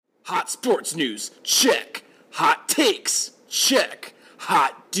Hot sports news, check. Hot takes, check.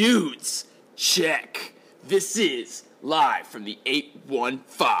 Hot dudes, check. This is live from the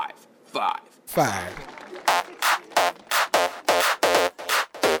 8155.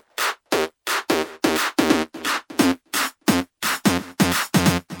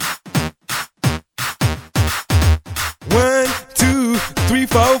 One, two, three,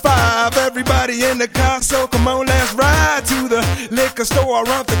 four, five. Everybody in the car, so come on, let's ride to the liquor store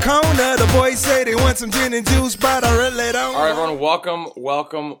around the corner. The boys say they want some gin and juice, but I really don't. All right, everyone,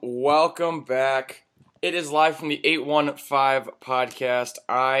 welcome back. It is live from the 815 podcast.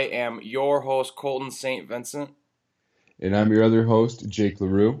 I am your host, Colton St. Vincent. And I'm your other host, Jake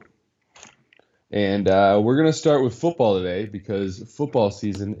LaRue. And we're going to start with football today because football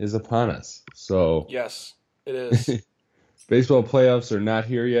season is upon us. So Yes, it is. Baseball playoffs are not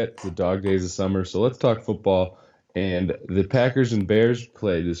here yet. It's the dog days of summer. So let's talk football. And the Packers and Bears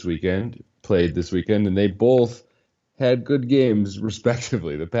played this weekend, and they both had good games,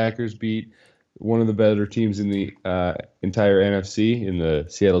 respectively. The Packers beat one of the better teams in the entire NFC in the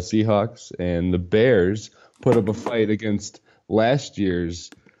Seattle Seahawks, and the Bears put up a fight against last year's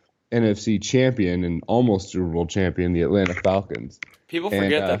NFC champion and almost Super Bowl champion, the Atlanta Falcons. People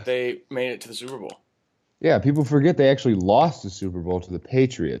forget that they made it to the Super Bowl. Yeah, people forget they actually lost the Super Bowl to the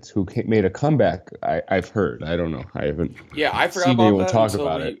Patriots, who made a comeback. I've heard. I don't know. I haven't. Yeah, I forgot seen about anyone that talk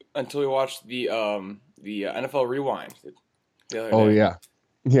about it until we watched the NFL Rewind the other Oh day.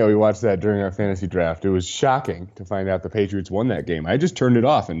 yeah, we watched that during our fantasy draft. It was shocking to find out the Patriots won that game. I just turned it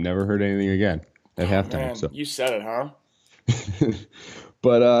off and never heard anything again at halftime. Man, So you said it, huh?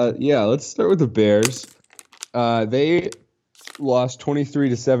 But let's start with the Bears. They lost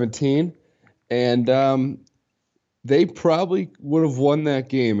 23-17, and they probably would have won that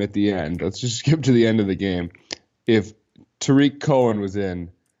game at the end. Let's just skip to the end of the game. If Tariq Cohen was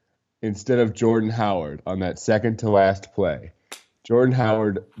in instead of Jordan Howard on that second to last play, Jordan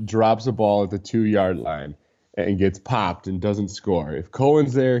Howard drops a ball at the 2-yard line and gets popped and doesn't score. If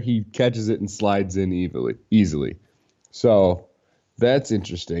Cohen's there, he catches it and slides in easily. So that's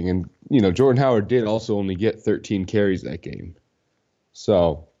interesting. And, Jordan Howard did also only get 13 carries that game.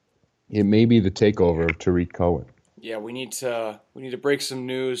 So it may be the takeover of Tariq Cohen. Yeah, we need to break some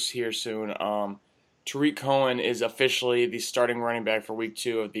news here soon. Tariq Cohen is officially the starting running back for Week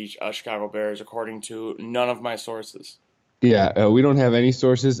 2 of the Chicago Bears, according to none of my sources. Yeah, we don't have any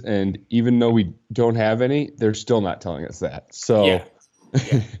sources, and even though we don't have any, they're still not telling us that. So Yeah.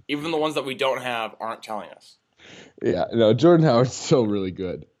 Even the ones that we don't have aren't telling us. Yeah, no, Jordan Howard's still really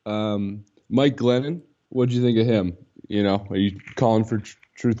good. Mike Glennon, what'd you think of him? Are you calling for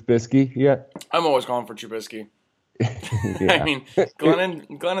Trubisky yet? I'm always calling for Trubisky. Yeah. I mean,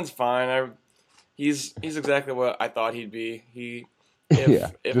 Glennon's fine. He's exactly what I thought he'd be.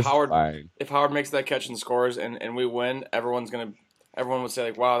 If Howard makes that catch and scores and we win, everyone would say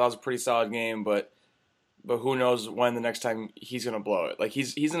like, wow, that was a pretty solid game, but who knows when the next time he's gonna blow it. Like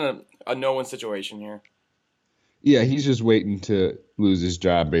he's in a no-win situation here. Yeah, he's just waiting to lose his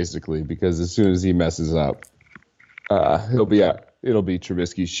job basically, because as soon as he messes up, it'll be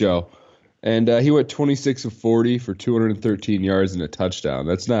Trubisky's show. And he went 26 of 40 for 213 yards and a touchdown.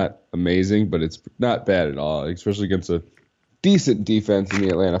 That's not amazing, but it's not bad at all, especially against a decent defense in the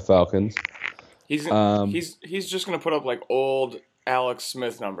Atlanta Falcons. He's just going to put up like old Alex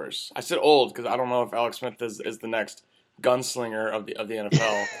Smith numbers. I said old because I don't know if Alex Smith is the next gunslinger of the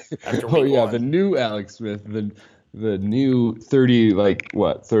NFL after week 1. The new Alex Smith, the new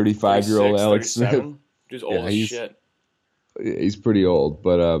 35-year-old Alex 37? Smith. Dude's old as shit. He's pretty old,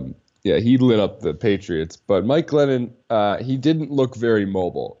 but he lit up the Patriots. But Mike Glennon, he didn't look very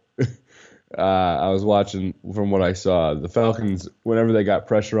mobile. I was watching from what I saw. The Falcons, whenever they got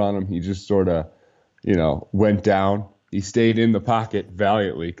pressure on him, he just sort of, went down. He stayed in the pocket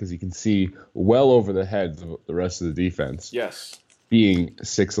valiantly because he can see well over the heads of the rest of the defense. Yes. Being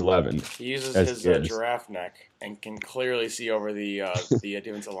 6'11". He uses his giraffe neck and can clearly see over the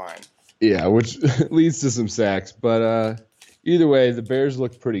defensive line. Yeah, which leads to some sacks. But either way, the Bears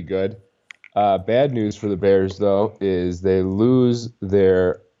look pretty good. Bad news for the Bears, though, is they lose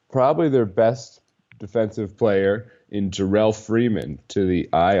probably their best defensive player in Jarrell Freeman to the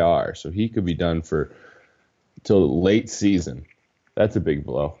IR. So he could be done till late season. That's a big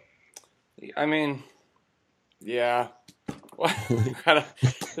blow. I mean, yeah. When it comes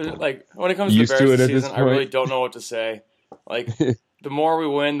to the Bears this season, I really don't know what to say. Like, the more we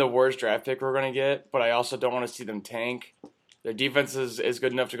win, the worse draft pick we're going to get, but I also don't want to see them tank. Their defense is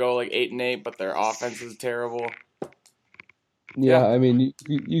good enough to go like 8-8, but their offense is terrible. Yeah, I mean,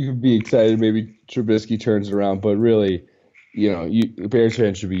 you could be excited maybe Trubisky turns it around, but really, Bears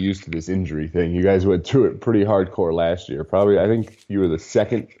fans should be used to this injury thing. You guys went through it pretty hardcore last year. Probably, I think you were the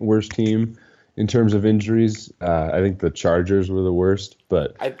second worst team in terms of injuries. I think the Chargers were the worst,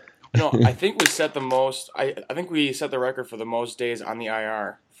 but I think we set the most. I think we set the record for the most days on the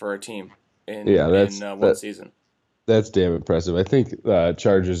IR for a team in one season. That's damn impressive. I think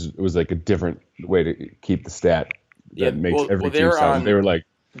Chargers was like a different way to keep the stat that makes every team sound.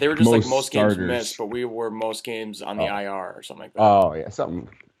 They were just most games missed, but we were most games on the IR or something like that. Oh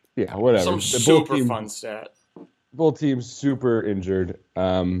yeah, whatever. Some super fun stat. Both teams super injured,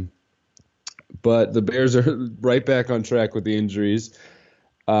 but the Bears are right back on track with the injuries.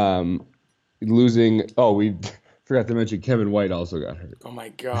 Losing. Oh, we forgot to mention Kevin White also got hurt. Oh my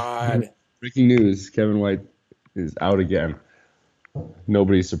God! Breaking news: Kevin White is out again.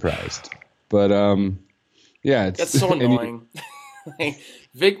 Nobody's surprised, but that's so annoying.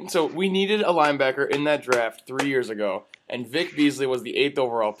 So we needed a linebacker in that draft 3 years ago, and Vic Beasley was the 8th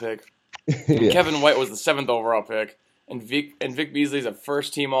overall pick. Yeah. Kevin White was the 7th overall pick, and Vic Beasley's a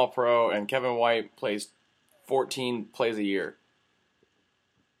first-team All-Pro, and Kevin White plays 14 plays a year.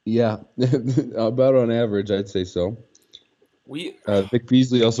 Yeah, about on average, I'd say so. Vic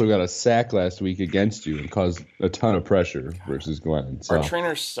Beasley also got a sack last week against you and caused a ton of pressure versus Glenn. So. Our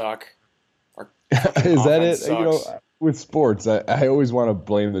trainers suck. Is that it? Sucks. With sports, I always want to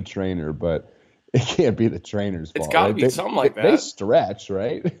blame the trainer, but it can't be the trainer's fault. It's got to be something like that. They stretch,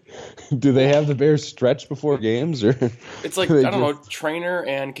 right? Do they have the Bears stretch before games, or it's like I don't know, trainer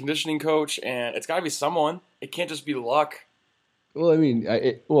and conditioning coach, and it's got to be someone. It can't just be luck. Well, I mean,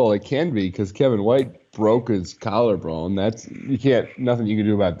 it can be because Kevin White broke his collarbone. Nothing you can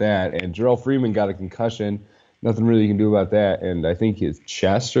do about that. And Jarrell Freeman got a concussion. Nothing really you can do about that. And I think his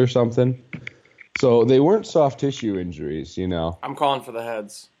chest or something. So they weren't soft tissue injuries, I'm calling for the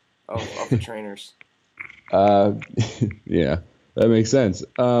heads of the trainers. Yeah, that makes sense.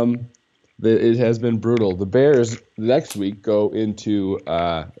 It has been brutal. The Bears next week go into,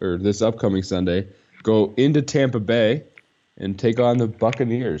 or this upcoming Sunday, go into Tampa Bay and take on the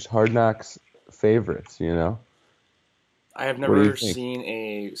Buccaneers, Hard Knocks favorites, I have never seen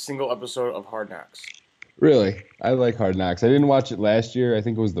a single episode of Hard Knocks. Really? I like Hard Knocks. I didn't watch it last year. I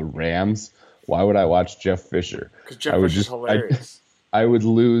think it was the Rams. Why would I watch Jeff Fisher? Because Jeff Fisher's hilarious. I would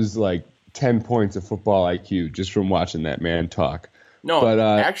lose like 10 points of football IQ just from watching that man talk. No, but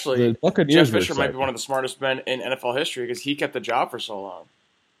actually, Jeff Fisher might be one of the smartest men in NFL history because he kept the job for so long.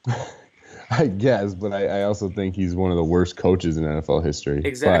 I guess, but I also think he's one of the worst coaches in NFL history.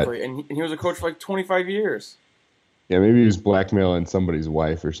 Exactly, and he was a coach for like 25 years. Yeah, maybe he was blackmailing somebody's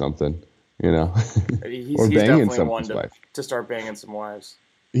wife or something, He's or banging definitely someone's wife. To start banging some wives.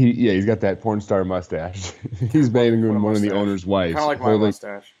 He's got that porn star mustache. He's banging one of the owner's wives. Kind of like my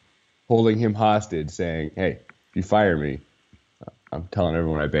mustache. Holding him hostage, saying, "Hey, if you fire me, I'm telling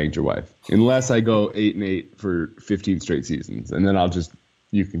everyone I banged your wife. Unless I go 8-8 for 15 straight seasons, and then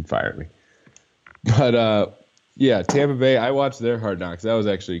you can fire me." But Tampa Bay. I watched their Hard Knocks. That was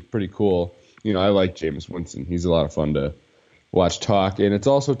actually pretty cool. I like Jameis Winston. He's a lot of fun to watch talk, and it's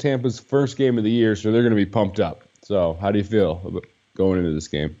also Tampa's first game of the year, so they're going to be pumped up. So, how do you feel about going into this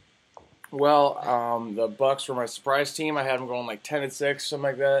game? Well, the Bucs were my surprise team. I had them going like 10-6, something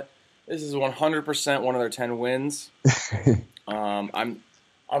like that. This is 100% one of their 10 wins. I'm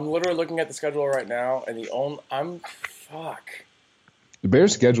literally looking at the schedule right now, and the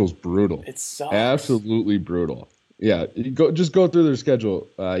Bears' schedule is brutal. It sucks. Absolutely brutal. Yeah, just go through their schedule.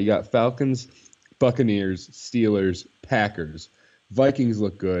 You got Falcons, Buccaneers, Steelers, Packers. Vikings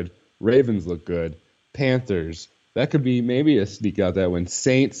look good. Ravens look good. Panthers. That could be maybe a sneak out that win.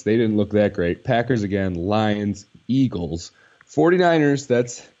 Saints, they didn't look that great. Packers again. Lions, Eagles.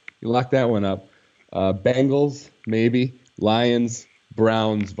 49ers, you lock that one up. Bengals, maybe. Lions,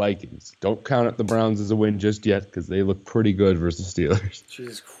 Browns, Vikings. Don't count out the Browns as a win just yet because they look pretty good versus Steelers.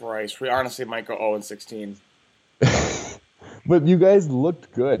 Jesus Christ. We honestly might go 0-16. But you guys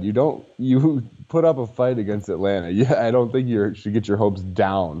looked good. You put up a fight against Atlanta. Yeah, I don't think you should get your hopes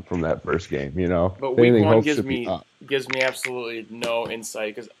down from that first game, But week one gives me absolutely no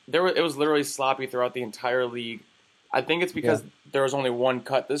insight because it was literally sloppy throughout the entire league. I think it's because there was only one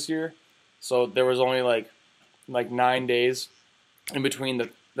cut this year. So there was only like 9 days in between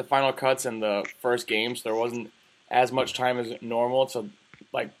the final cuts and the first game, so there wasn't as much time as normal to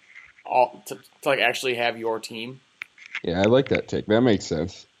actually have your team. Yeah, I like that take. That makes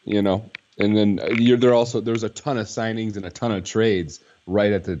sense. And then there was a ton of signings and a ton of trades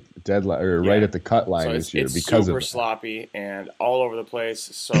right at the deadline or right at the cut line this year because of it. It's super sloppy and all over the place.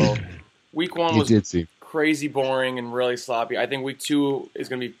 So week one was crazy boring and really sloppy. I think week 2 is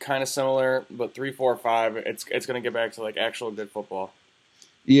going to be kind of similar, but 3, 4, 5, it's going to get back to like actual good football.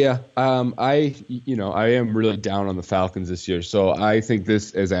 Yeah, I am really down on the Falcons this year, so I think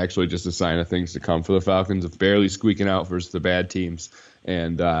this is actually just a sign of things to come for the Falcons of barely squeaking out versus the bad teams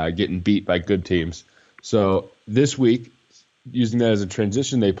and getting beat by good teams. So this week, using that as a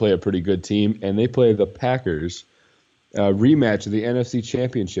transition, they play a pretty good team, and they play the Packers, rematch of the NFC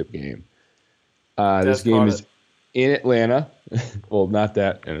Championship game. This game is in Atlanta. Well, not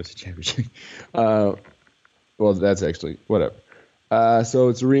that NFC Championship. Well, that's actually whatever. So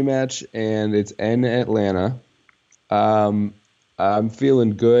it's a rematch, and it's in Atlanta. I'm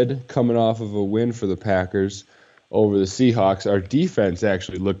feeling good coming off of a win for the Packers over the Seahawks. Our defense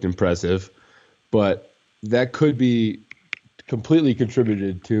actually looked impressive, but that could be completely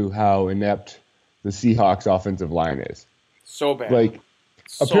contributed to how inept the Seahawks offensive line is. So bad.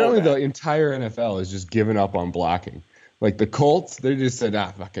 Apparently the entire NFL is just giving up on blocking. Like the Colts, they just said,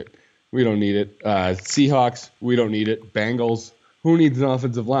 fuck it. We don't need it. Seahawks, we don't need it. Bengals, who needs an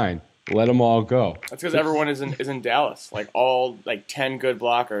offensive line? Let them all go. That's because everyone is in Dallas. All 10 good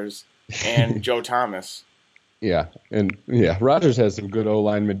blockers and Joe Thomas. Yeah, and Rodgers has some good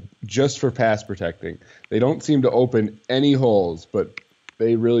O-linemen just for pass protecting. They don't seem to open any holes, but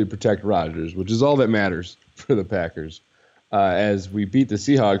they really protect Rodgers, which is all that matters for the Packers. As we beat the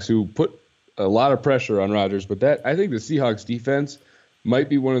Seahawks, who put a lot of pressure on Rodgers, but I think the Seahawks defense might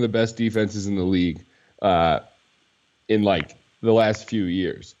be one of the best defenses in the league in the last few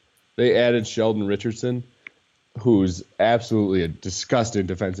years. They added Sheldon Richardson, who's absolutely a disgusting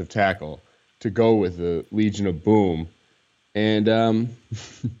defensive tackle, to go with the Legion of Boom. And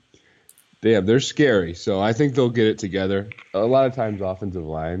they're scary, so I think they'll get it together. A lot of times offensive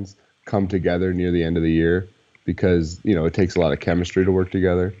lines come together near the end of the year because, it takes a lot of chemistry to work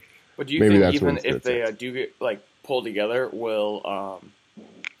together. But do you think even if they do get pulled together, will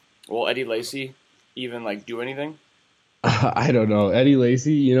Eddie Lacy even do anything? I don't know. Eddie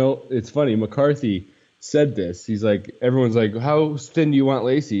Lacy, it's funny. McCarthy said this. He's like, everyone's like, how thin do you want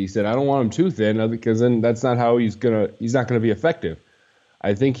Lacy? He said, I don't want him too thin because then that's not how he's not gonna be effective.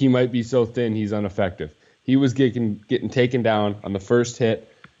 I think he might be so thin he's ineffective. He was getting taken down on the first hit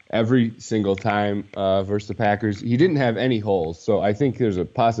every single time versus the Packers. He didn't have any holes, so I think there's a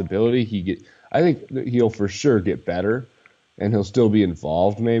possibility I think he'll for sure get better, and he'll still be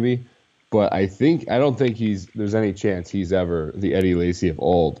involved maybe. But I don't think there's any chance he's ever the Eddie Lacy of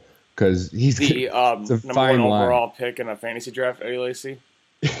old because he's the number 1 overall pick in a fantasy draft. Eddie Lacy.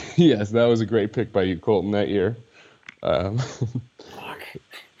 Yes, that was a great pick by you, Colton, that year.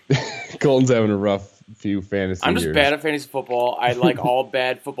 Colton's having a rough few fantasy I'm just years. bad at fantasy football. I like all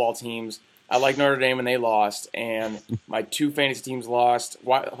bad football teams. I like Notre Dame and they lost, and my 2 fantasy teams lost.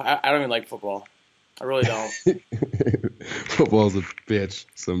 Why? I don't even like football. I really don't. Football's a bitch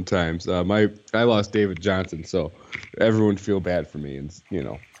sometimes. I lost David Johnson, so everyone feel bad for me and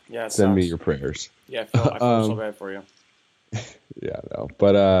send me your prayers. Yeah, I feel so bad for you. Yeah, no.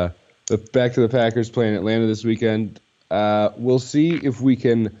 But back to the Packers playing Atlanta this weekend. We'll see if we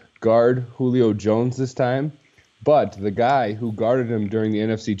can guard Julio Jones this time. But the guy who guarded him during the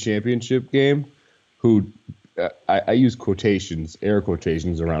NFC Championship game, who I use quotations, air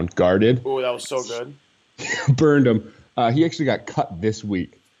quotations around guarded. Oh, that was so good. Burned him. He actually got cut this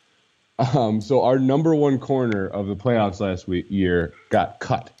week. So our number 1 corner of the playoffs last year got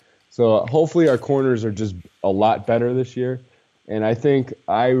cut. So hopefully our corners are just a lot better this year. And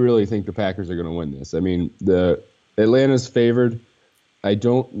I really think the Packers are going to win this. I mean, the Atlanta's favored. I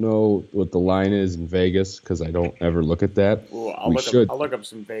don't know what the line is in Vegas because I don't ever look at that. Ooh, I'll look up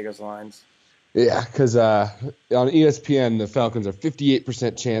some Vegas lines. Yeah, because on ESPN, the Falcons are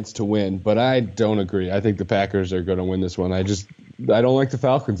 58% chance to win, but I don't agree. I think the Packers are going to win this one. I don't like the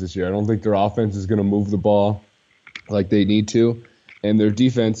Falcons this year. I don't think their offense is going to move the ball like they need to, and their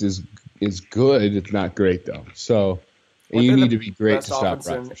defense is good. It's not great, though. So you need to be great to stop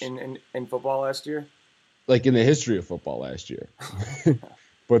Rodgers. In football last year? Like in the history of football last year.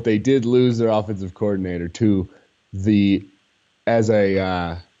 But they did lose their offensive coordinator to the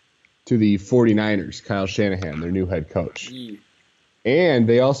 49ers, Kyle Shanahan, their new head coach. Yeah. And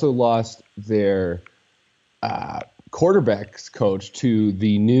they also lost their quarterbacks coach to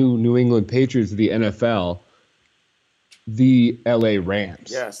the new New England Patriots of the NFL, the LA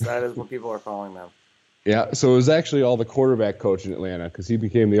Rams. Yes, that is what people are calling them. Yeah, so it was actually all the quarterback coach in Atlanta because he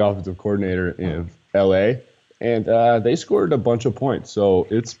became the offensive coordinator in LA, and they scored a bunch of points. So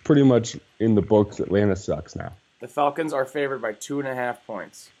it's pretty much in the books. Atlanta sucks now. The Falcons are favored by 2.5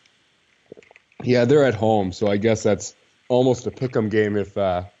 points. Yeah, they're at home, so I guess that's almost a pick'em game if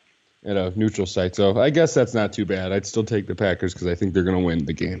at a neutral site. So I guess that's not too bad. I'd still take the Packers because I think they're going to win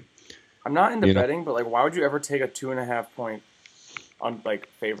the game. I'm not into betting, but like, why would you ever take a 2.5 point on like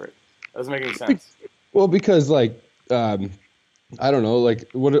favorite? That doesn't make any sense. Well, because like I don't know, like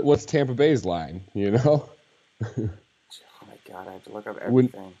what's Tampa Bay's line? You know. Oh my God, I have to look up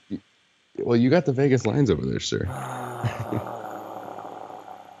everything. Well, you got the Vegas lines over there, sir.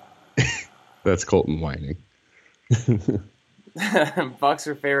 That's Colton whining. Bucks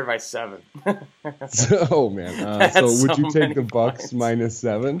are favored by 7. Oh man! So would you take the Bucks points.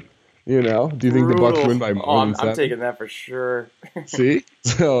 -7? You know, do you think the Bucks win by more than 7? I'm taking that for sure. See,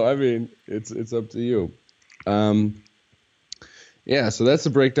 so I mean, it's up to you. Yeah. So that's the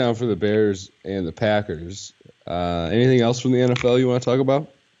breakdown for the Bears and the Packers. Anything else from the NFL you want to talk about?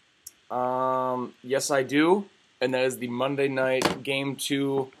 Yes, I do, and that is the Monday night Game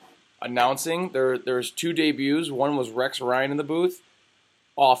 2 announcing. There's 2 debuts. One was Rex Ryan in the booth.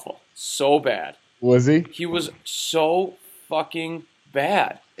 Awful. So bad. Was he? He was so fucking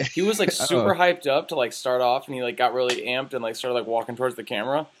bad. He was like super hyped up to like start off, and he like got really amped and like started like walking towards the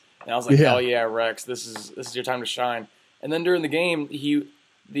camera. And I was like, "Hell yeah, Rex, this is your time to shine." And then during the game,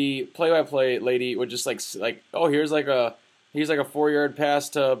 the play-by-play lady would just like, "Oh, here's like a 4-yard pass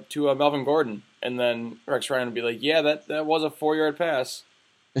to Melvin Gordon," and then Rex Ryan would be like, "Yeah, that was a 4-yard pass,"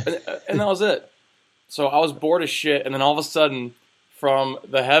 and that was it. So I was bored as shit, and then all of a sudden, from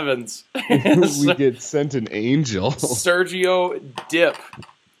the heavens, we get sent an angel. Sergio Dip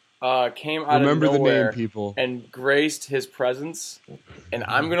came out Remember of nowhere the name, people. And graced his presence. And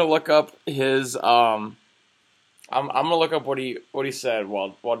I'm gonna look up his I'm gonna look up what he said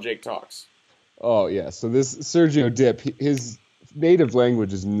while Jake talks. Oh yeah, so this Sergio Dip, his native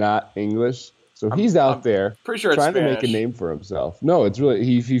language is not English, so he's out there pretty sure trying it's to make a name for himself. No, it's really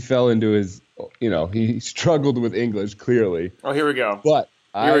he fell into his, he struggled with English clearly. Oh, here we go. But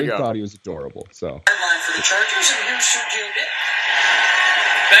I thought he was adorable. So. Headline for the Chargers, and here's Sergio Dip.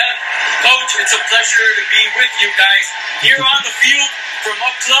 Beth, Coach, it's a pleasure to be with you guys here on the field from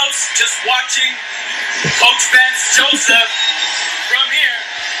up close, just watching Coach Vance Joseph from here.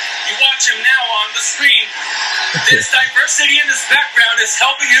 You watch him now on the screen. This diversity in his background is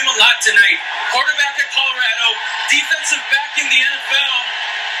helping him a lot tonight. Quarterback at Colorado, defensive back in the NFL,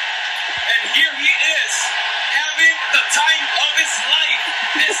 and here he is having the time of his life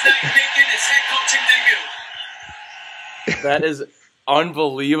this night, making his head coaching debut. That is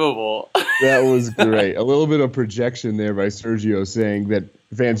unbelievable. That was great. A little bit of projection there by Sergio saying that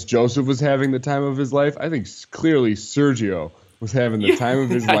Vance Joseph was having the time of his life. I think clearly Sergio was having the time of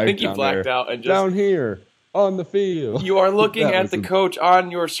his life. I think he blacked out and just down here on the field. You are looking at the coach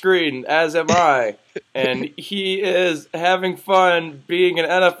on your screen, as am I, and he is having fun being an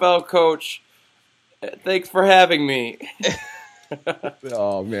NFL coach. Thanks for having me.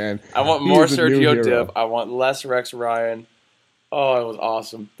 Oh man, I want more Sergio Dip. I want less Rex Ryan. Oh, it was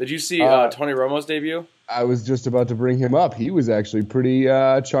awesome. Did you see Tony Romo's debut? I was just about to bring him up. He was actually pretty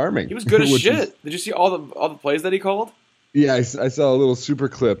charming. He was good as shit. Did you see all the plays that he called? Yeah, I saw a little super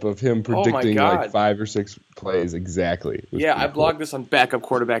clip of him predicting like 5 or 6 plays exactly. Yeah, I blogged this on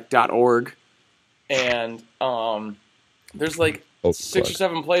backupquarterback.org, and there's like 6 or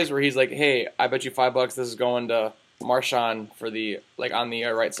 7 plays where he's like, "Hey, I bet you $5 this is going to Marshawn for the on the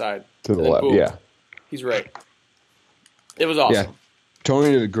right side to the left." Boom. Yeah, he's right. It was awesome. Yeah,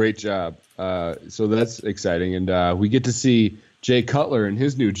 Tony did a great job. So that's exciting, and we get to see Jay Cutler in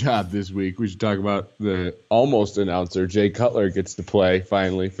his new job this week. We should talk about the almost announcer. Jay Cutler gets to play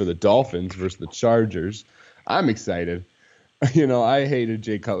finally for the Dolphins versus the Chargers. I'm excited. I hated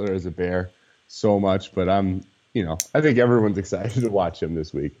Jay Cutler as a Bear so much, but I think everyone's excited to watch him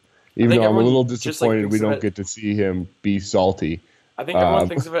this week. Even though I'm a little disappointed we don't get to see him be salty. I think everyone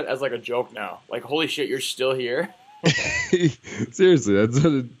thinks of it as like a joke now. Like, holy shit, you're still here? Seriously, that's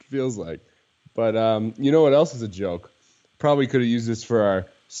what it feels like. But you know what else is a joke? Probably could have used this for our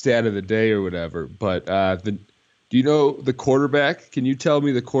stat of the day or whatever. But do you know the quarterback? Can you tell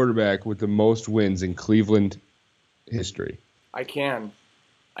me the quarterback with the most wins in Cleveland history? I can,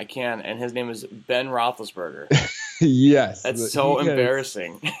 and his name is Ben Roethlisberger. Yes. That's so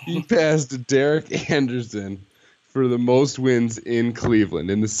embarrassing. He passed Derek Anderson for the most wins in Cleveland,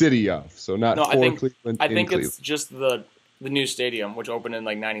 in the city of. So not Cleveland. I think it's just the new stadium, which opened in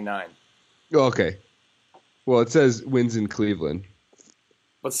like 99. Oh, okay. Well, it says wins in Cleveland.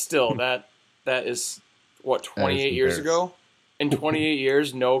 But still, that is, 28 years ago? In 28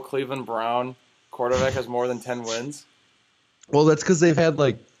 years, no Cleveland Brown quarterback has more than 10 wins? Well, that's because they've had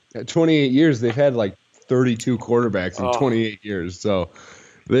 28 years, they've had 32 quarterbacks in 28 years. So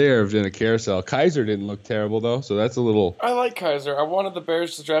They are in a carousel. Kaiser didn't look terrible, though, so that's a little... I like Kaiser. I wanted the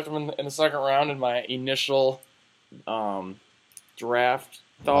Bears to draft him in the second round in my initial draft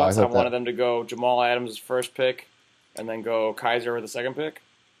thoughts. I wanted them to go Jamal Adams' first pick and then go Kaiser with the second pick.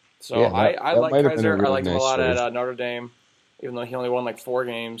 So yeah, I like Kaiser. Really I liked him a lot at Notre Dame, even though he only won like 4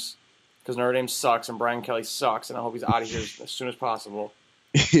 games because Notre Dame sucks and Brian Kelly sucks, and I hope he's out of here as soon as possible.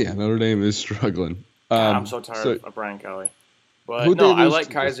 Yeah, Notre Dame is struggling. God, I'm so tired of Brian Kelly. But no, I like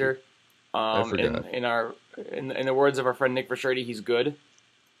Kaiser. In the words of our friend Nick Verstrady, he's good.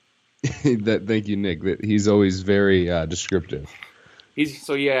 Thank you, Nick. He's always very descriptive. He's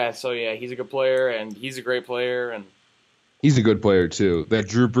a good player, and he's a great player, and he's a good player too. That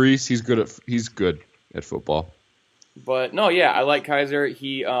Drew Brees, he's good at football. But no, yeah, I like Kaiser.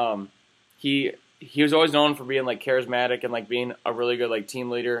 He was always known for being like charismatic and like being a really good like team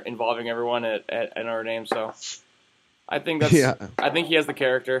leader, involving everyone at Notre Dame. So I think I think he has the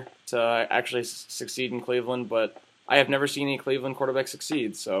character to actually succeed in Cleveland. But I have never seen any Cleveland quarterback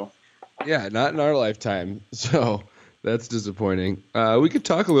succeed. So yeah, not in our lifetime. So that's disappointing. We could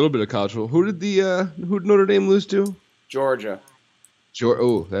talk a little bit of college football. Who did Notre Dame lose to? Georgia.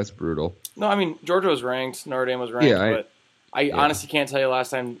 Oh, that's brutal. No, I mean Georgia was ranked. Notre Dame was ranked, but I honestly can't tell you last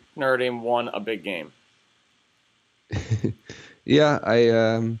time Notre Dame won a big game. Yeah,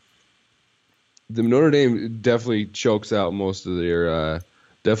 the Notre Dame definitely chokes out most of their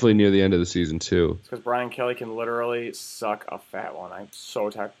definitely near the end of the season too. It's because Brian Kelly can literally suck a fat one. I'm so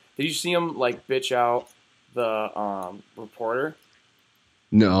tired. Did you see him like bitch out the reporter?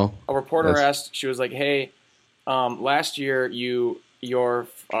 No. A reporter asked. She was like, "Hey, last year your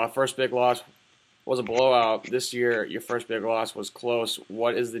first big loss was a blowout. This year, your first big loss was close.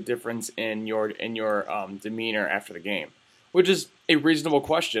 What is the difference in your demeanor after the game?" Which is a reasonable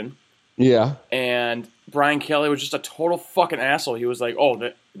question. Yeah. And Brian Kelly was just a total fucking asshole. He was like,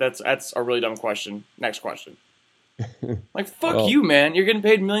 "Oh, that's a really dumb question. Next question." Like, fuck you, man. You're getting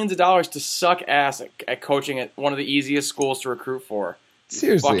paid millions of dollars to suck ass at coaching at one of the easiest schools to recruit for.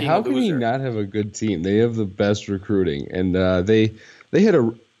 Seriously, how can you not have a good team? They have the best recruiting, and they had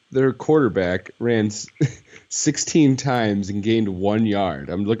their quarterback ran 16 times and gained 1 yard.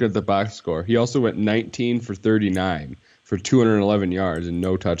 I'm looking at the box score. He also went 19 for 39 for 211 yards and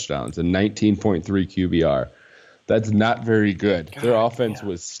no touchdowns, and 19.3 QBR. That's not very good. Their offense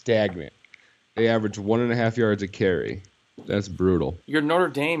was stagnant. They averaged 1.5 yards a carry. That's brutal. You're Notre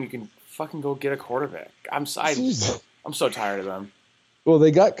Dame. You can fucking go get a quarterback. I'm so tired of them. Well,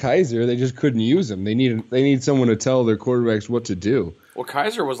 they got Kaiser. They just couldn't use him. They need someone to tell their quarterbacks what to do. Well,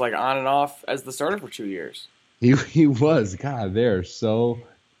 Kaiser was like on and off as the starter for 2 years. He was. God, they're so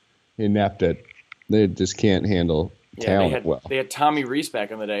inept at. They just can't handle talent well. They had Tommy Rees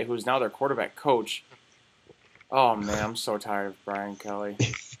back in the day, who's now their quarterback coach. Oh man, I'm so tired of Brian Kelly.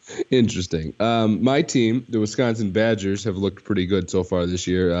 Interesting. My team, the Wisconsin Badgers, have looked pretty good so far this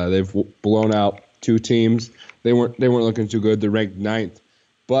year. They've blown out 2 teams. They weren't looking too good. They're ranked 9th,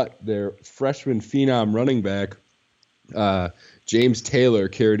 but their freshman phenom running back, James Taylor,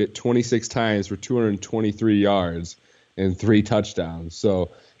 carried it 26 times for 223 yards and 3 touchdowns.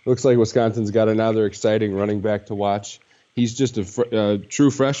 So looks like Wisconsin's got another exciting running back to watch. He's just a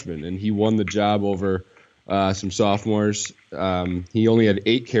true freshman, and he won the job over some sophomores. He only had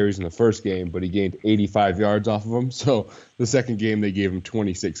 8 carries in the first game, but he gained 85 yards off of them. So the second game, they gave him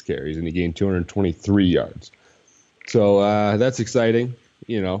 26 carries, and he gained 223 yards. So that's exciting.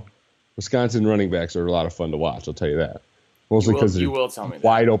 You know, Wisconsin running backs are a lot of fun to watch, I'll tell you that. Mostly because they're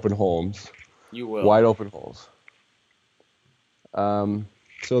wide open holes. You will. Wide open holes.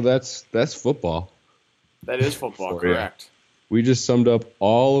 So that's football. That is football, correct. We just summed up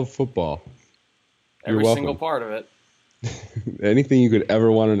all of football. Every single part of it. Anything you could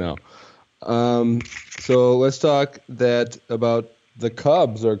ever want to know. So let's talk about the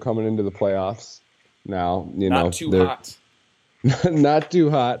Cubs are coming into the playoffs now. Not too hot. Not too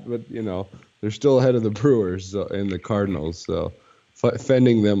hot, but they're still ahead of the Brewers and the Cardinals. So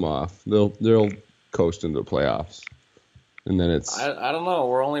fending them off, they'll coast into the playoffs. And then it's I don't know.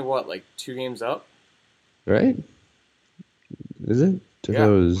 We're only 2 games up, right? Is it?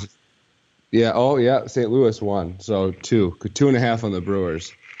 Yeah. Yeah. Oh, yeah. St. Louis won. So 2.5 on the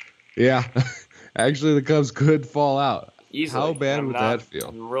Brewers. Yeah. Actually, the Cubs could fall out. Easily. How bad would that feel?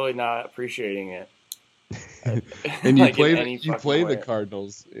 I'm really not appreciating it. And you play the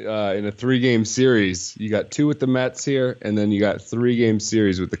Cardinals in a 3-game series. You got 2 with the Mets here, and then you got 3-game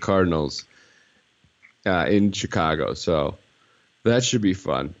series with the Cardinals in Chicago. So that should be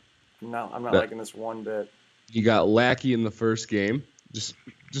fun. No, I'm not liking this one bit. You got Lackey in the first game.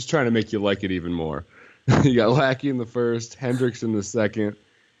 Just trying to make you like it even more. You got Lackey in the first, Hendricks in the second,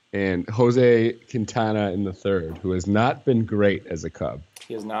 and Jose Quintana in the third, who has not been great as a Cub.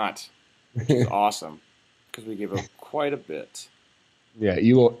 He is not. Which is awesome because we gave up quite a bit. Yeah,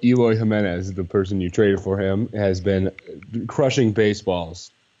 Eloy Jimenez, the person you traded for him, has been crushing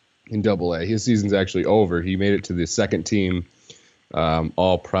baseballs in Double-A. His season's actually over. He made it to the second team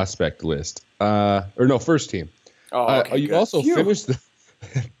all prospect list. First team. Oh, okay, you also finished the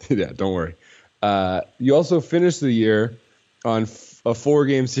yeah, don't worry. You also finished the year on a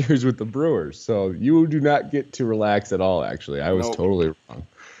 4-game series with the Brewers, so you do not get to relax at all. Actually, I was totally wrong.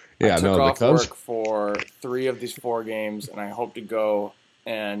 Yeah, I took the off Cubs work for 3 of these 4 games, and I hope to go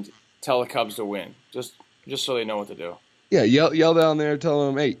and tell the Cubs to win, just so they know what to do. Yeah, yell down there, tell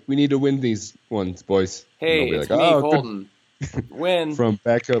them, hey, we need to win these ones, boys. Hey, it's me, Colton. Win. From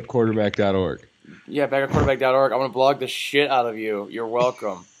backupquarterback.org. Yeah, backupquarterback.org. I'm going to blog the shit out of you. You're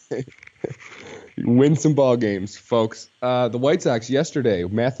welcome. Win some ball games, folks. The White Sox yesterday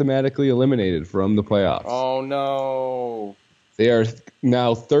mathematically eliminated from the playoffs. Oh, no. They are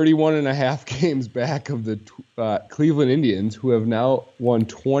now 31 and a half games back of the Cleveland Indians, who have now won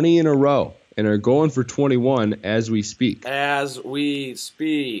 20 in a row and are going for 21 as we speak. As we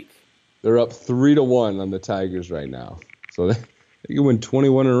speak. They're up 3-1 on the Tigers right now. So they can win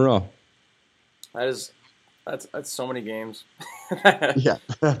 21 in a row. That's so many games. Yeah,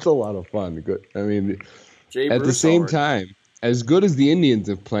 that's a lot of fun. Good. I mean, at the same time, as good as the Indians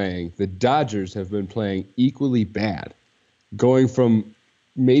are playing, the Dodgers have been playing equally bad, going from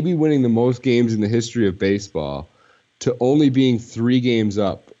maybe winning the most games in the history of baseball to only being 3 games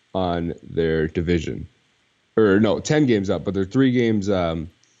up on their division. 10 games up, but they're 3 games as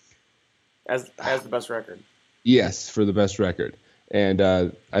the best record. Yes, for the best record. And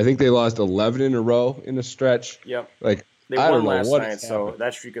I think they lost 11 in a row in a stretch. Yep. They won last night, so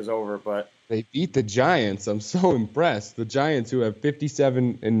that streak is over. But they beat the Giants. I'm so impressed. The Giants, who have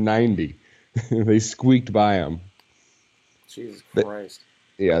 57 and 90, they squeaked by them. Jesus Christ.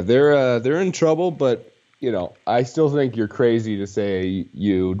 They're in trouble, but I still think you're crazy to say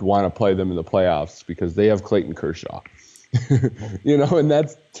you'd want to play them in the playoffs because they have Clayton Kershaw. And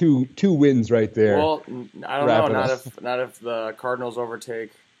that's two wins right there. Well, I don't know. Not if the Cardinals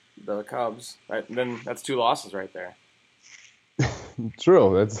overtake the Cubs. Then that's 2 losses right there.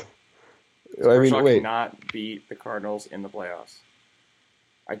 True. Kershaw cannot beat the Cardinals in the playoffs.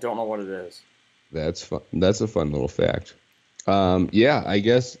 I don't know what it is. That's fun. That's a fun little fact. I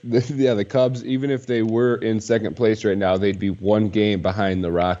guess the Cubs, even if they were in second place right now, they'd be 1 game behind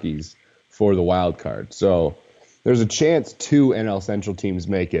the Rockies for the wild card. So there's a chance 2 NL Central teams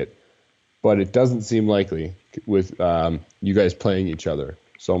make it, but it doesn't seem likely with you guys playing each other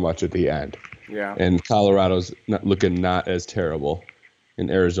so much at the end. Yeah. And Colorado's looking not as terrible,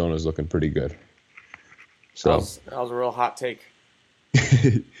 and Arizona's looking pretty good. So that was a real hot take.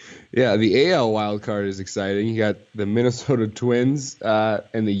 Yeah, the AL wild card is exciting. You got the Minnesota Twins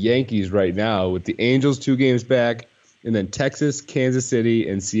and the Yankees right now, with the Angels 2 games back, and then Texas, Kansas City,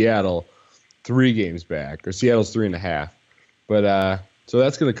 and Seattle 3 games back, or Seattle's 3.5. But so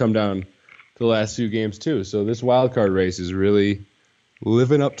that's going to come down to the last few games too. So this wild card race is really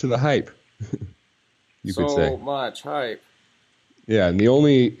living up to the hype. You could say. So much hype. Yeah, and the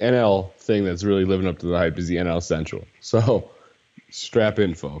only NL thing that's really living up to the hype is the NL Central. So strap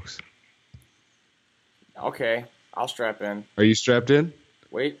in, folks. Okay, I'll strap in. Are you strapped in?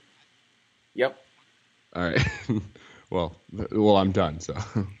 Wait. Yep. All right. Well, I'm done. So.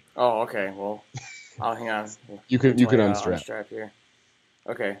 Oh, okay. Well, I'll hang on. You can unstrap. Unstrap here.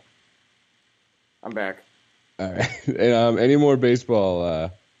 Okay. I'm back. All right. And, any more baseball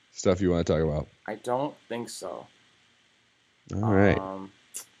stuff you want to talk about? I don't think so. All right.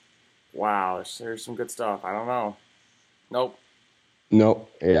 Wow, there's some good stuff. I don't know. Nope.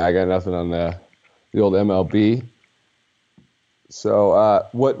 Yeah, I got nothing on the old MLB. So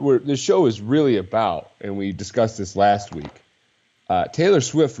what the show is really about, and we discussed this last week, Taylor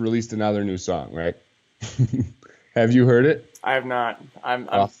Swift released another new song, right? Have you heard it? I have not. I'm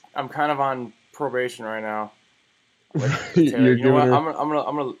kind of on probation right now. You're you know what? I'm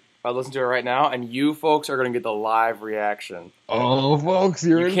gonna listen to it right now, and you folks are gonna get the live reaction. Oh, folks,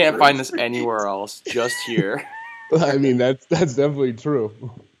 you can't find this anywhere else, just here. I mean, that's definitely true.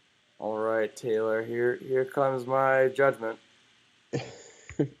 All right, Taylor. Here comes my judgment.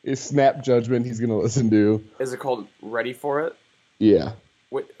 His snap judgment he's gonna listen to. Is it called "Ready for It"? Yeah.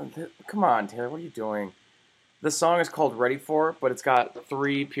 Wait, come on, Taylor. What are you doing? The song is called "Ready for It," but it's got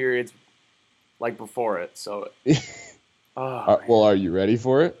 3 periods like before it. So. Well, are you ready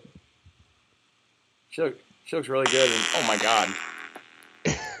for it? She looks really good. And, oh my god.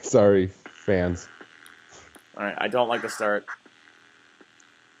 Sorry, fans. All right, I don't like the start.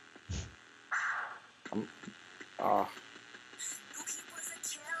 What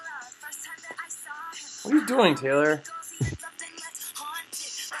are you doing, Taylor?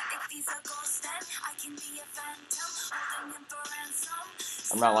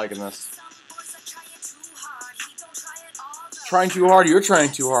 I'm not liking this. Trying too hard. You're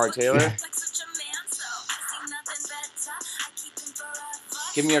trying too hard, Taylor.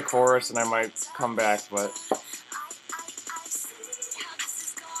 Give me a chorus and I might come back, but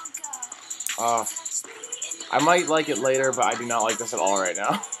I might like it later, but I do not like this at all right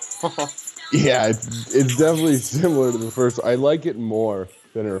now. Yeah, it's definitely similar to the first. I like it more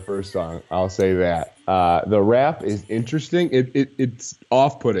than her first song. I'll say that. The rap is interesting. It's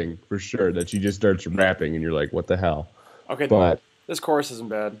off-putting for sure that she just starts rapping and you're like, what the hell? Okay, but this chorus isn't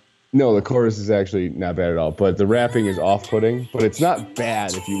bad. No, the chorus is actually not bad at all. But the rapping is off-putting. But it's not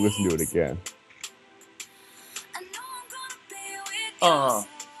bad if you listen to it again. Oh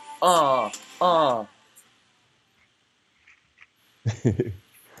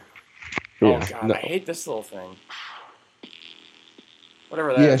God, no. I hate this little thing.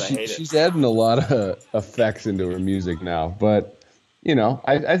 Whatever that is, I hate it. She's adding a lot of effects into her music now, but you know,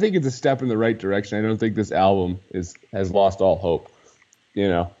 I think it's a step in the right direction. I don't think this album has lost all hope, you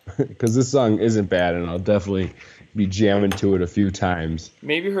know, because this song isn't bad, and I'll definitely be jamming to it a few times.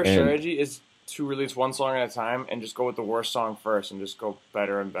 Maybe her strategy is to release one song at a time and just go with the worst song first and just go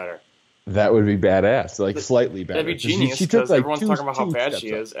better and better. That would be badass, like slightly better. That'd be genius because everyone's talking about how bad she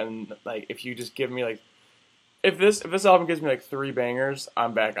is, and like if you just give me like, if this album gives me like 3 bangers,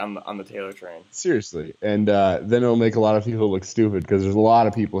 I'm back on the Taylor train. Seriously, and then it'll make a lot of people look stupid because there's a lot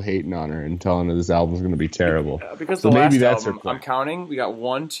of people hating on her and telling her this album's going to be terrible. Because so the last album, I'm counting, we got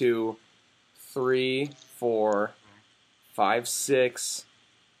 1, 2, 3, 4, 5, 6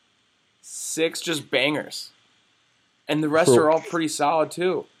 just bangers, and the rest are all pretty solid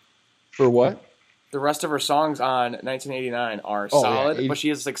too. For what? The rest of her songs on 1989 are solid, but she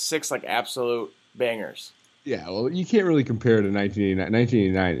has like 6 like absolute bangers. Yeah, well, you can't really compare to 1989.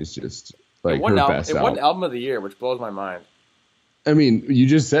 1989 is just like her best album. It won Album of the Year, which blows my mind. I mean, you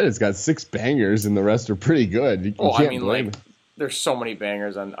just said it's got 6 bangers, and the rest are pretty good. You can't blame it. There's so many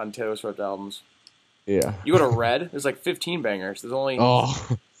bangers on Taylor Swift albums. Yeah. You go to Red, there's like 15 bangers. There's only...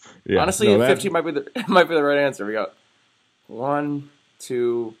 Oh, yeah. Honestly, 15 might be the right answer. We got 1,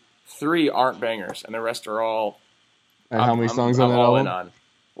 2, 3 aren't bangers, and the rest are all... And how many songs on that album? On.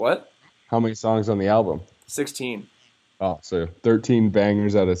 What? How many songs on the album? 16. Oh, so 13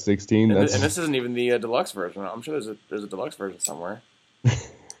 bangers out of 16. And this isn't even the deluxe version. I'm sure there's a deluxe version somewhere.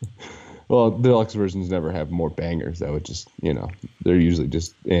 Well, deluxe versions never have more bangers. That would just, you know, they're usually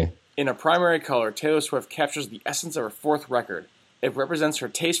just eh. In a primary color, Taylor Swift captures the essence of her 4th record. It represents her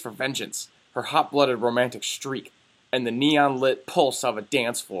taste for vengeance, her hot-blooded romantic streak, and the neon-lit pulse of a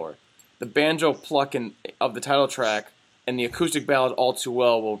dance floor. The banjo plucking of the title track and the acoustic ballad All Too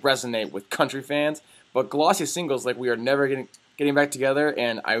Well will resonate with country fans, but glossy singles like We Are Never Getting Back Together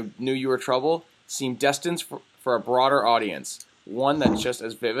and I Knew You Were Trouble seem destined for a broader audience, one that's just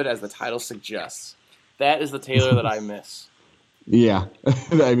as vivid as the title suggests. That is the Taylor that I miss. Yeah,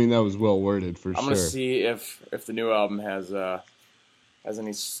 I mean, that was well worded for sure. I'm going to see if the new album has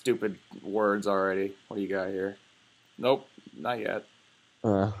any stupid words already. What do you got here? Nope, not yet.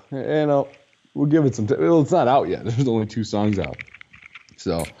 You know, we'll give it some time. Well, it's not out yet. There's only 2 songs out.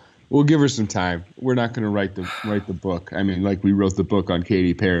 So we'll give her some time. We're not going to write the book. I mean, like we wrote the book on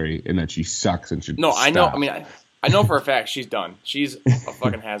Katy Perry and that she sucks and should stop. I know. I mean, I know for a fact she's done. She's a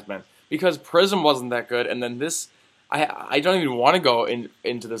fucking has-been. Because Prism wasn't that good, and then this, I don't even want to go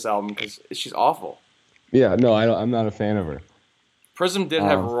into this album because she's awful. Yeah, no, I'm not a fan of her. Prism did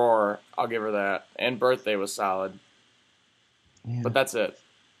have Roar. I'll give her that. And Birthday was solid. Yeah. But that's it.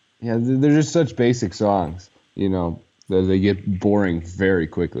 Yeah, they're just such basic songs, you know, that they get boring very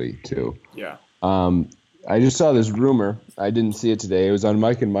quickly, too. Yeah. I just saw this rumor. I didn't see it today. It was on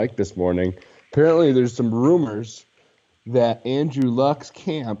Mike and Mike this morning. Apparently, there's some rumors that Andrew Luck's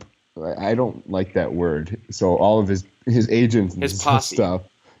camp, I don't like that word, so all of his agents and his posse. Stuff,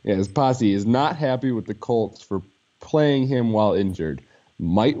 yeah, his posse is not happy with the Colts for playing him while injured.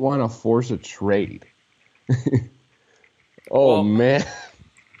 Might want to force a trade. Well, man.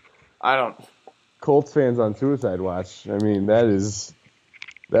 I don't. Colts fans on suicide watch. I mean, that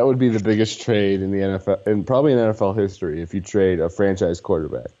would be the biggest trade in the NFL, and probably in NFL history, if you trade a franchise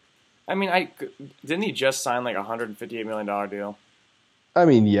quarterback. I mean, didn't he just sign like a $158 million deal? I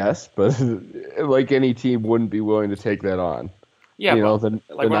mean, yes, but like any team wouldn't be willing to take that on. Yeah, you know, the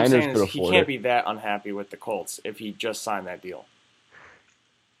what Niners I'm saying is he can't be that unhappy with the Colts if he just signed that deal.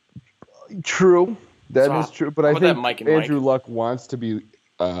 True. That is true, but I think Andrew Luck wants to be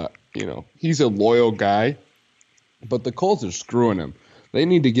he's a loyal guy, but the Colts are screwing him. They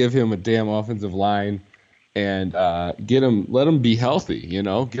need to give him a damn offensive line and let him be healthy,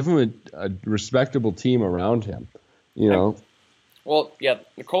 give him a respectable team around him, Well, yeah,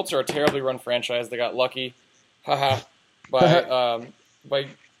 the Colts are a terribly run franchise. They got lucky, by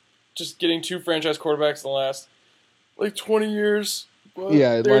just getting 2 franchise quarterbacks in the last 20 years. But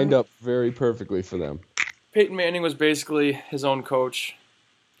yeah, it lined up very perfectly for them. Peyton Manning was basically his own coach,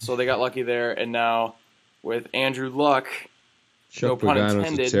 so they got lucky there. And now with Andrew Luck, Chuck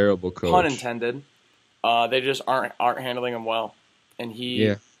Pagano's a terrible coach. Pun intended. They just aren't handling him well, and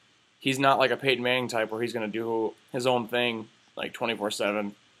he's not like a Peyton Manning type where he's going to do his own thing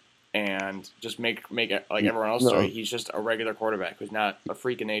 24/7 and just make it like everyone else. No. He's just a regular quarterback who's not a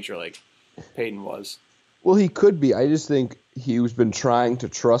freak of nature like Peyton was. Well, he could be. I just think he's been trying to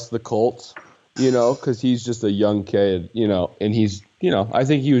trust the Colts, because he's just a young kid, and he's, I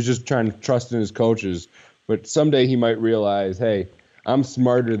think he was just trying to trust in his coaches. But someday he might realize, hey, I'm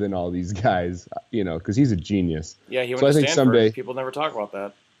smarter than all these guys, because he's a genius. Yeah, he went to Stanford. Someday, people never talk about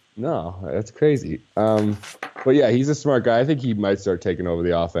that. No, that's crazy. But yeah, he's a smart guy. I think he might start taking over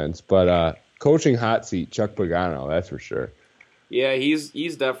the offense. But coaching hot seat, Chuck Pagano, that's for sure. Yeah, he's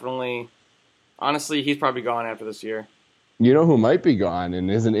definitely. Honestly, he's probably gone after this year. You know who might be gone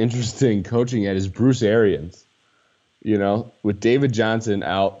and isn't interesting coaching yet is Bruce Arians. With David Johnson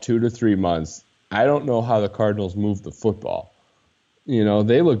out 2 to 3 months, I don't know how the Cardinals moved the football.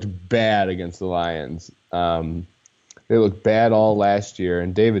 They looked bad against the Lions. They looked bad all last year,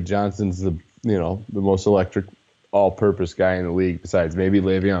 and David Johnson's the most electric all-purpose guy in the league besides maybe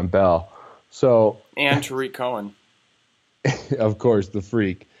Le'Veon Bell. And Tariq Cohen. Of course, the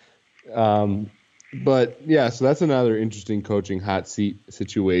freak. But yeah, so that's another interesting coaching hot seat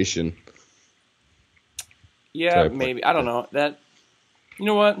situation. Yeah, maybe. I don't know. That, you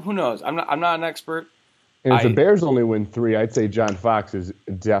know what? Who knows? I'm not an expert. And if the Bears only win 3, I'd say John Fox is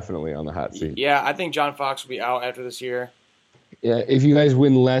definitely on the hot seat. Yeah, I think John Fox will be out after this year. Yeah, if you guys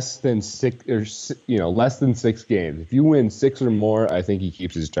win less than 6 games, if you win 6 or more, I think he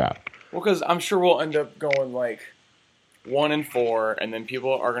keeps his job. Well, because I'm sure we'll end up going 1-4, and then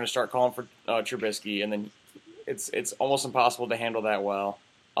people are going to start calling for Trubisky, and then it's almost impossible to handle that well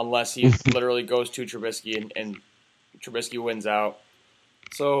unless he literally goes to Trubisky and Trubisky wins out.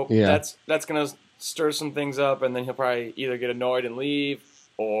 So that's going to stir some things up, and then he'll probably either get annoyed and leave,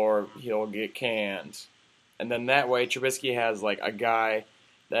 or he'll get canned. And then that way, Trubisky has a guy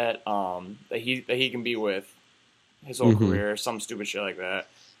that he can be with his whole career, some stupid shit like that.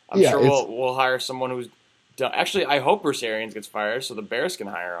 I'm sure we'll hire someone who's done. Actually, I hope Bruce Arians gets fired so the Bears can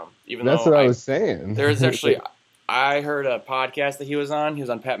hire him. That's what I was saying. There's actually, I heard a podcast that he was on. He was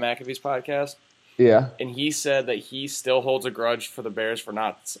on Pat McAfee's podcast. Yeah, and he said that he still holds a grudge for the Bears for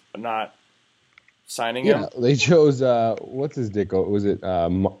not signing him. Yeah, they chose what's his dick? Was it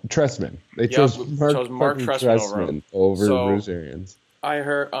Trestman? They chose Mark Trestman over Bruce Arians. I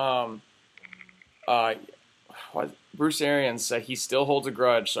heard Bruce Arians said he still holds a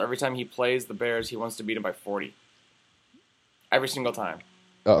grudge, so every time he plays the Bears, he wants to beat him by 40. Every single time.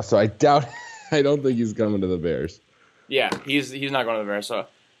 Oh, so I don't think he's coming to the Bears. Yeah, he's not going to the Bears. So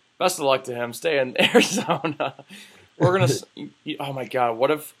best of luck to him. Stay in Arizona. We're gonna. Oh my God!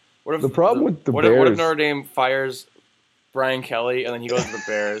 What if the problem with the Bears? What if Notre Dame fires Brian Kelly and then he goes to the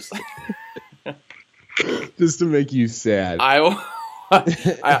Bears? Just to make you sad.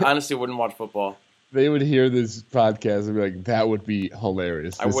 I honestly wouldn't watch football. They would hear this podcast and be like, "That would be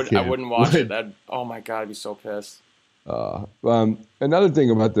hilarious." I wouldn't watch it. Oh my God, I'd be so pissed. Another thing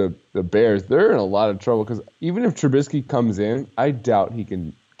about the Bears, they're in a lot of trouble because even if Trubisky comes in, I doubt he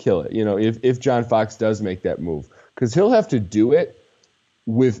can kill it. If John Fox does make that move, because he'll have to do it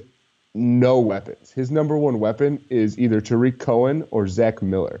with no weapons. His number one weapon is either Tariq Cohen or Zach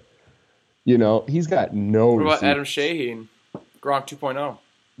Miller. He's got no. What about Adam Shaheen, Gronk 2.0?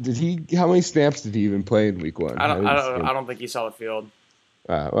 How many snaps did he even play in week 1? I don't think he saw the field.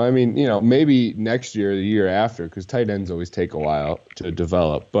 Maybe next year or the year after, because tight ends always take a while to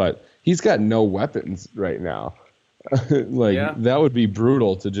develop. But he's got no weapons right now. That would be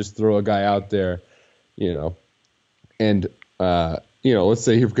brutal to just throw a guy out there, And let's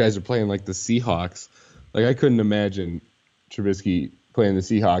say you guys are playing like the Seahawks. I couldn't imagine Trubisky playing the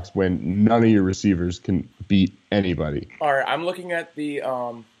Seahawks when none of your receivers can beat anybody. All right, I'm looking at the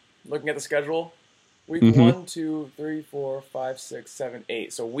schedule. Week 1, 2, 3, 4, 5, 6, 7,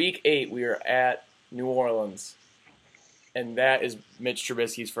 8. So week 8, we are at New Orleans, and that is Mitch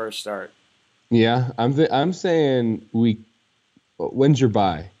Trubisky's first start. Yeah, I'm saying when's your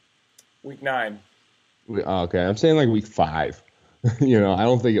bye? Week 9. Okay, I'm saying week 5. I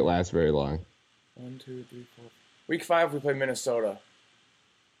don't think it lasts very long. 1, 2, 3, 4. Week 5, we play Minnesota.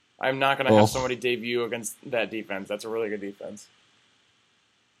 I'm not going to have somebody debut against that defense. That's a really good defense.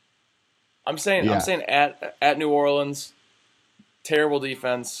 I'm saying at New Orleans, terrible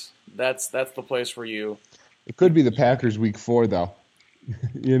defense. That's the place for you. It could be the Packers week 4 though.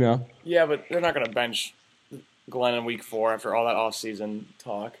 Yeah, but they're not going to bench Glenn in week 4 after all that offseason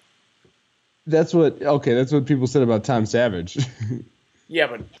talk. That's what people said about Tom Savage. Yeah,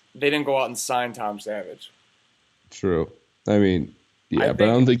 but they didn't go out and sign Tom Savage. True. I mean, but I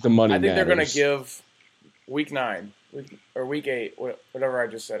don't think the money matters. They're going to give week 9 or week 8, whatever I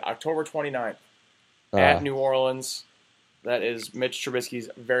just said, October 29th at New Orleans. That is Mitch Trubisky's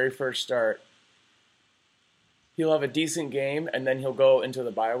very first start. He'll have a decent game, and then he'll go into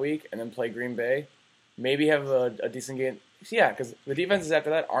the bye week and then play Green Bay. Maybe have a decent game. Yeah, because the defenses after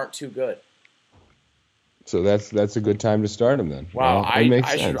that aren't too good. So that's a good time to start him then. Wow,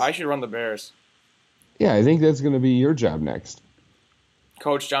 I should run the Bears. Yeah, I think that's going to be your job next.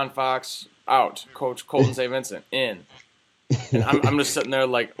 Coach John Fox out. Coach Colton St. Vincent in. And I'm just sitting there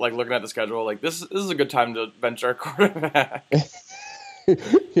like looking at the schedule like this is a good time to bench our quarterback.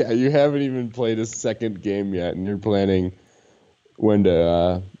 Yeah, you haven't even played a second game yet, and you're planning when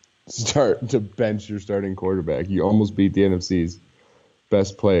to start to bench your starting quarterback. You almost beat the NFC's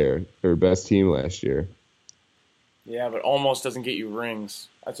best player or best team last year. Yeah, but almost doesn't get you rings.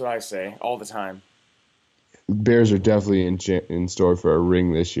 That's what I say all the time. Bears are definitely in store for a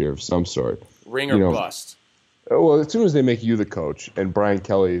ring this year of some sort. Ring or bust. Well, as soon as they make you the coach and Brian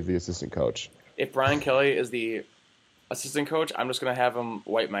Kelly the assistant coach. If Brian Kelly is the assistant coach, I'm just going to have him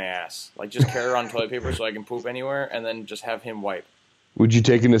wipe my ass. Like, just carry around toilet paper so I can poop anywhere, and then just have him wipe. Would you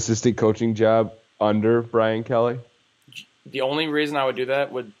take an assistant coaching job under Brian Kelly? The only reason I would do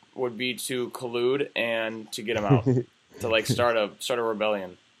that would be to collude and to get him out. To, like, start a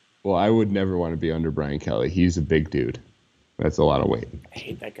rebellion. Well, I would never want to be under Brian Kelly. He's a big dude. That's a lot of weight. I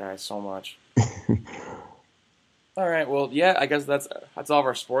hate that guy so much. All right, well, yeah, I guess that's all of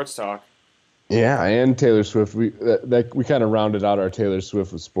our sports talk. Yeah, and Taylor Swift. We kind of rounded out our Taylor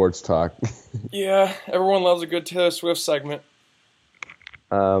Swift with sports talk. Yeah, everyone loves a good Taylor Swift segment.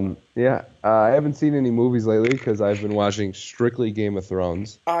 I haven't seen any movies lately because I've been watching strictly Game of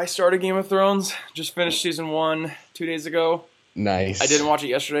Thrones. I started Game of Thrones. Just finished season 1 2 days ago. Nice. I didn't watch it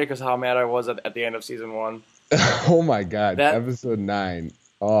yesterday because how mad I was at the end of season 1. Oh my god, episode 9.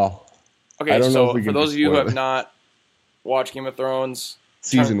 Oh. Okay, so for those of you who have not watched Game of Thrones,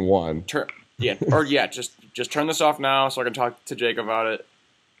 season 1. Just turn this off now so I can talk to Jake about it.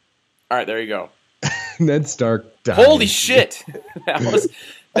 All right, there you go. Ned Stark died. Holy shit!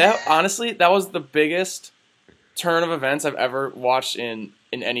 Honestly, that was the biggest turn of events I've ever watched in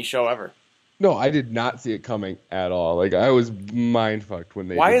any show ever. No, I did not see it coming at all. Like, I was mind fucked when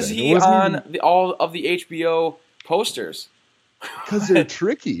they. Why is he on all of the HBO posters? Because they're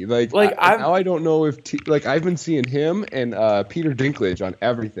tricky. Now I don't know if I've been seeing him and Peter Dinklage on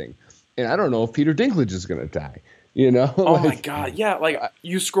everything, and I don't know if Peter Dinklage is gonna die. Oh my god, yeah.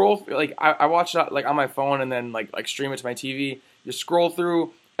 You scroll, I watch it on my phone and then like stream it to my TV. You scroll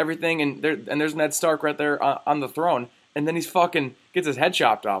through everything and there's Ned Stark right there on the throne, and then he's fucking gets his head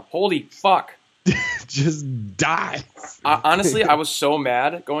chopped off. Holy fuck! Just dies. Honestly, I was so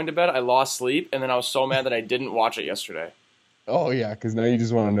mad going to bed. I lost sleep, and then I was so mad that I didn't watch it yesterday. Oh yeah, because now you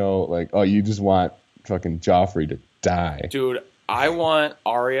just want to know, you just want fucking Joffrey to die, dude. I want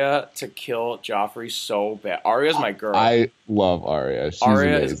Arya to kill Joffrey so bad. Arya's my girl. I love Arya. She's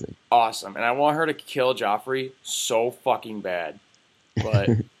amazing. Is awesome, and I want her to kill Joffrey so fucking bad. But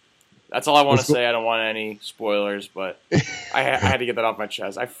that's all I want to say. I don't want any spoilers, but I had to get that off my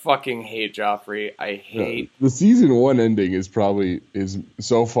chest. I fucking hate Joffrey. I hate the season 1 ending is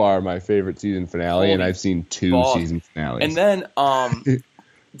so far my favorite season finale, and I've seen 2 season finales. And then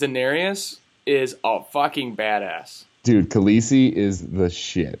Daenerys is a fucking badass. Dude, Khaleesi is the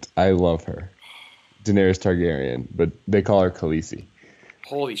shit. I love her. Daenerys Targaryen, but they call her Khaleesi.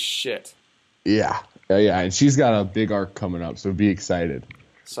 Holy shit. Yeah. Yeah, and she's got a big arc coming up, so be excited.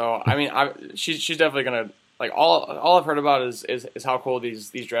 So, I mean, she's definitely going to, all I've heard about is how cool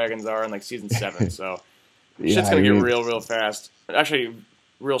these dragons are in, season 7, so shit's going to get real fast. Actually,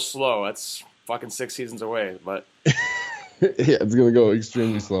 real slow. That's fucking 6 seasons away, but... Yeah, it's going to go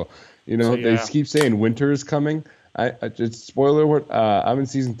extremely slow. They keep saying winter is coming. I just spoiler alert. I'm in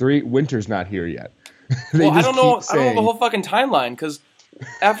season 3. Winter's not here yet. Well, I don't know the whole fucking timeline because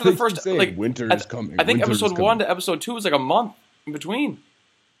after the first winter is coming. I think episode 1 to episode 2 is a month in between.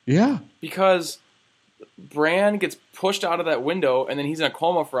 Yeah, because Bran gets pushed out of that window and then he's in a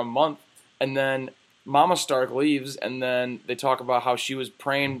coma for a month, and then Mama Stark leaves, and then they talk about how she was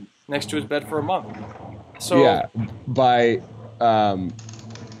praying next to his bed for a month. So yeah, by by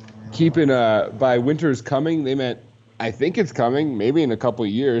winter's coming, they meant I think it's coming, maybe in a couple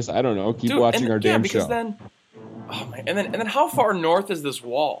of years. I don't know. Keep watching our damn show. Then, oh man, and then how far north is this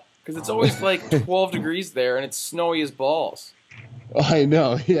wall? Because it's always like 12 degrees there, and it's snowy as balls. I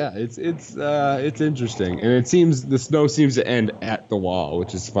know. Yeah, it's interesting, and it seems the snow seems to end at the wall,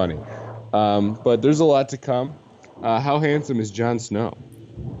 which is funny. But there's a lot to come. How handsome is Jon Snow?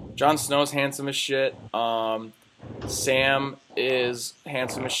 Jon Snow's handsome as shit. Sam is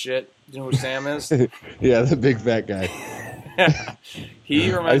handsome as shit. You know who Sam is? Yeah, the big fat guy.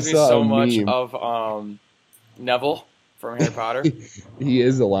 He reminds me so much of Neville from Harry Potter. He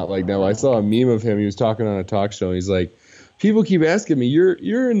is a lot like Neville. I saw a meme of him. He was talking on a talk show. He's like, people keep asking me,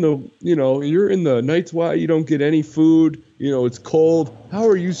 you're in the Night's Watch. You don't get any food. It's cold. How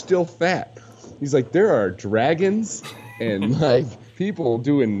are you still fat? He's like, there are dragons and like people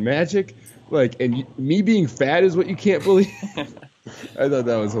doing magic. Like, and me being fat is what you can't believe. I thought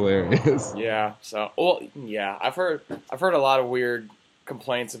that was hilarious. Yeah. So, well, yeah, I've heard a lot of weird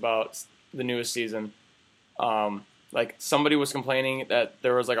complaints about the newest season. Like somebody was complaining that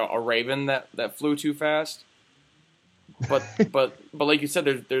there was like a raven that flew too fast. But like you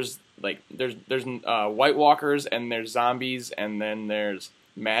said, there's White Walkers and there's zombies and then there's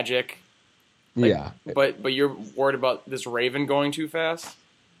magic. Like, yeah. But you're worried about this raven going too fast?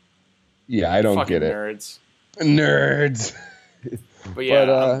 Yeah, I don't Fucking get it. Nerds. But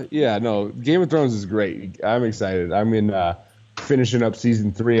yeah. Yeah, no, Game of Thrones is great. I'm excited. I'm in finishing up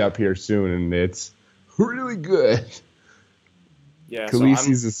season 3 up here soon, and it's really good. Yeah,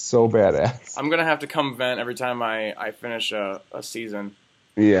 Khaleesi's is so badass. I'm gonna have to come vent every time I finish a season.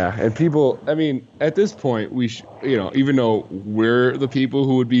 Yeah, and people, I mean, at this point, we even though we're the people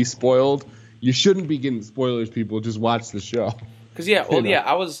who would be spoiled, you shouldn't be getting spoilers. People just watch the show. Because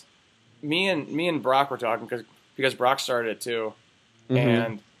I was, me and Brock were talking because Brock started it too,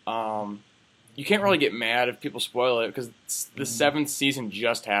 and you can't really get mad if people spoil it because the 7th season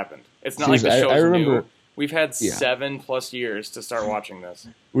just happened. It's not like the show's new. We've had 7+ years to start watching this.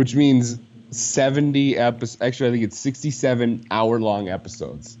 Which means 70 episodes. Actually, I think it's 67 hour-long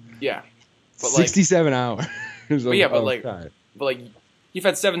episodes. Yeah. But 67 hours. But you've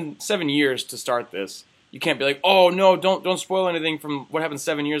had seven years to start this. You can't be like, oh no, don't spoil anything from what happened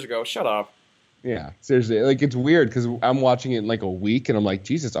 7 years ago. Shut up. Yeah, seriously. Like, it's weird because I'm watching it in like a week, and I'm like,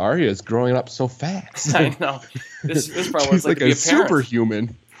 Jesus, Arya is growing up so fast. I know. This probably was like to be a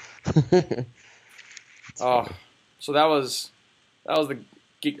superhuman. Oh, so that was the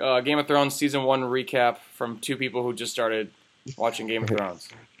Game of Thrones season 1 recap from two people who just started watching Game of Thrones.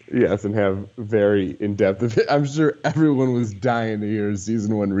 Yes, and have very in-depth. I'm sure everyone was dying to hear a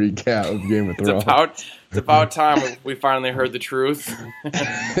season 1 recap of Game of Thrones. It's about time we finally heard the truth.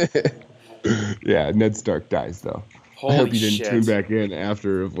 Yeah, Ned Stark dies though. Holy I hope you didn't shit. tune back in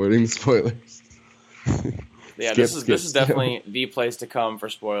after avoiding spoilers. Yeah, this is definitely the place to come for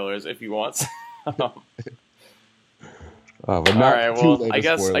spoilers if you want. All right, well, I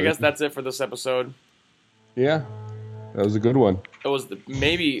guess that's it for this episode. Yeah, that was a good one. It was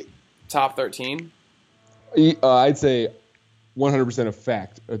maybe top 13. I'd say 100% a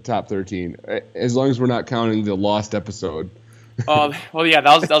fact, a top 13, as long as we're not counting the lost episode. Well, yeah,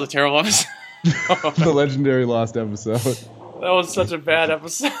 that was a terrible episode. The legendary lost episode. That was such a bad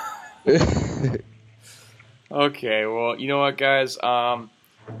episode. Okay, well, you know what, guys?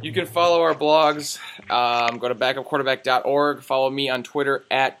 You can follow our blogs. Go to backupquarterback.org. Follow me on Twitter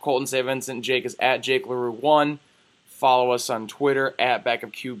at Colton St. Vincent. Jake is at Jake LaRue1. Follow us on Twitter at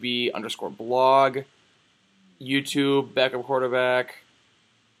backupqb_blog. YouTube, Backup Quarterback.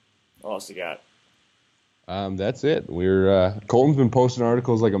 What else you got? That's it. Colton's been posting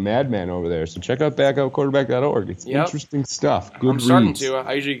articles like a madman over there, so check out backupquarterback.org. It's interesting stuff. Good reads. I'm starting to.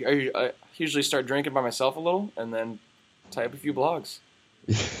 I usually start drinking by myself a little and then type a few blogs.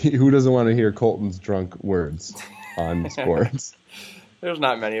 Who doesn't want to hear Colton's drunk words on sports? There's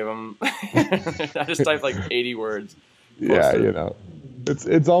not many of them. I just typed like 80 words. Yeah,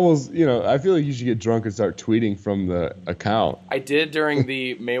 it's almost, I feel like you should get drunk and start tweeting from the account. I did during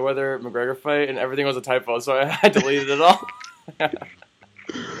the Mayweather-McGregor fight, and everything was a typo, so I deleted it all.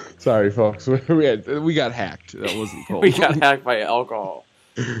 Sorry, folks. We got hacked. That wasn't Colton. We got hacked by alcohol.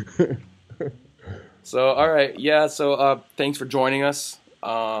 So, all right. Yeah, so thanks for joining us.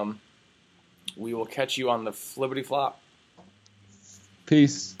 We will catch you on the Flippity Flop.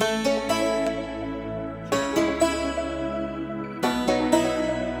 Peace.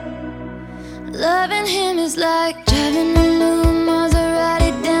 Loving him is like driving a new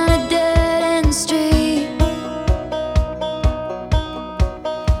Maserati down a dead-end street.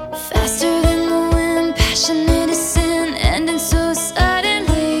 Faster than the wind, passionate as sin, ending so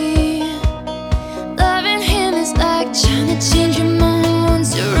suddenly. Loving him is like trying to change your mind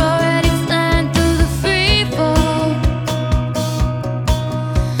once you're already flying through the free fall.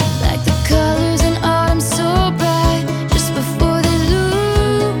 Like the colors in autumn so bright, just before they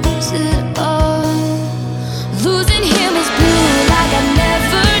lose it all. Losing